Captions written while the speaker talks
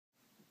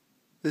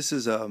This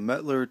is a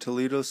Mettler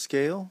Toledo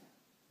scale.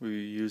 We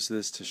use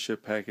this to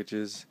ship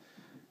packages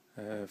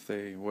if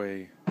they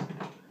weigh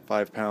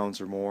 5 pounds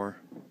or more.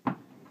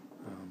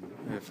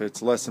 If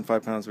it's less than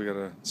 5 pounds, we got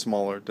a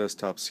smaller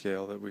desktop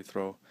scale that we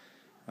throw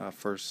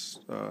first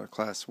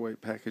class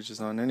weight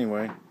packages on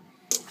anyway.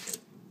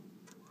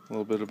 A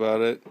little bit about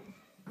it.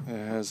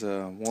 It has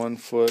a 1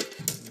 foot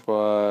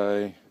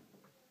by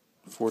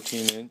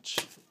 14-inch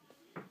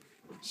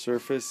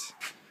surface.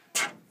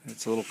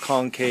 It's a little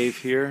concave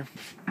here.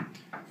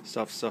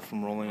 Stops stuff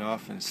from rolling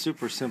off, and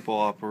super simple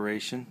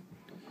operation.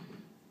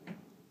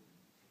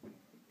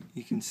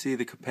 You can see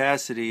the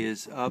capacity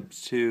is up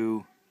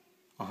to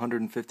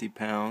 150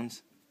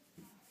 pounds,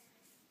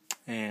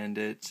 and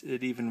it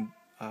even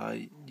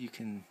you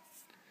can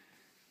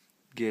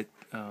get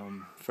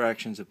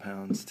fractions of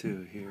pounds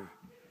too here,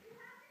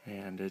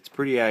 and it's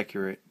pretty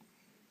accurate.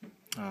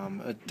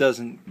 It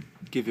doesn't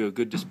give you a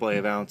good display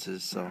of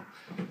ounces, so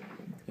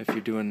if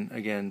you're doing,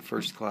 again,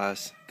 first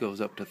class,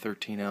 goes up to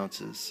 13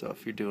 ounces, so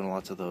if you're doing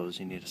lots of those,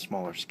 you need a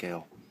smaller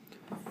scale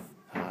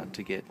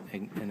to get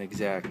an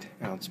exact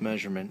ounce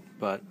measurement,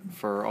 but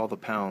for all the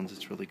pounds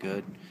it's really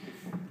good.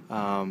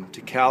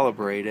 To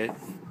calibrate it,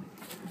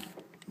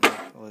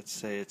 let's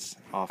say it's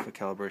off of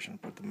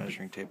calibration, put the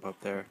measuring tape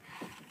up there,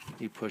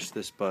 you push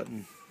this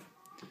button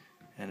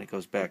and it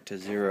goes back to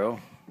 0.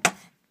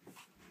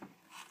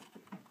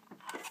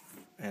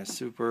 And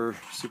super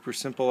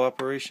simple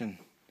operation.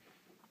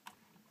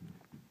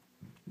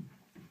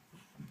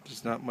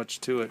 There's not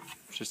much to it.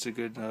 It's just a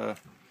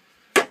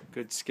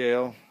good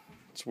scale.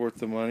 It's worth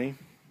the money.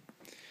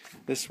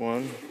 This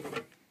one,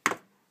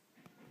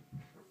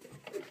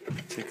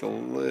 take the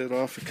lid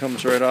off. It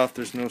comes right off.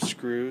 There's no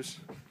screws.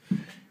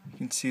 You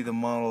can see the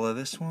model of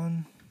this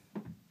one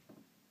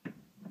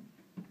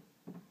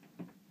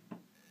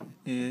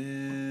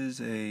is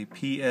a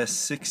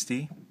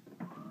PS60,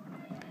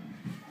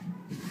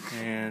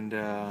 and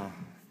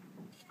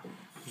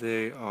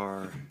they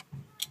are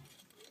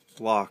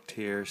locked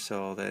here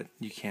so that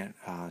you can't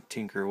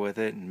tinker with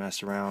it and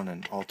mess around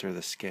and alter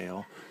the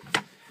scale.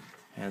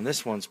 And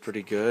this one's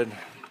pretty good.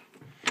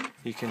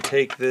 You can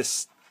take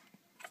this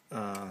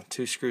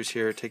 2 screws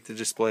here, take the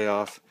display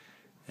off,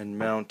 and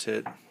mount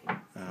it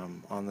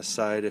on the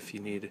side if you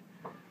need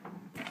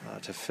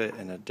to fit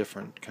in a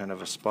different kind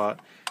of a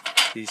spot.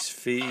 These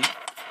feet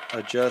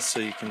adjust so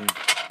you can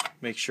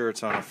make sure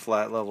it's on a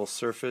flat level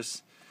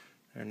surface.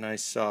 They're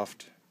nice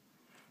soft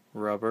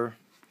rubber,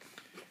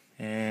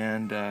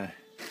 and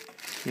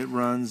it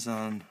runs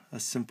on a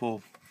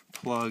simple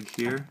plug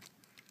here.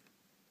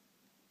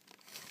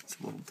 It's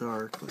a little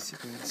dark. Let's see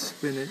if I can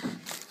spin it.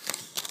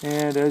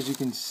 And as you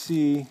can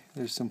see,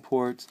 there's some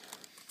ports.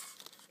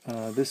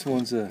 This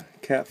one's a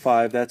Cat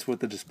 5. That's what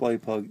the display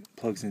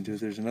plugs into.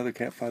 There's another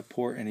Cat 5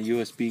 port and a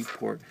USB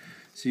port,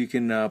 so you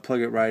can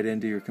plug it right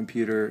into your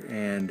computer,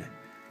 and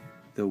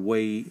the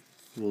weight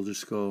will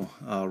just go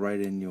right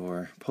in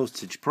your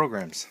postage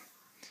programs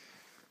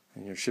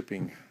and your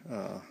shipping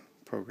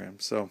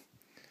programs. So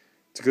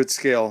it's a good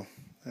scale.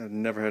 I've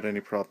never had any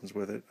problems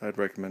with it. I'd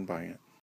recommend buying it.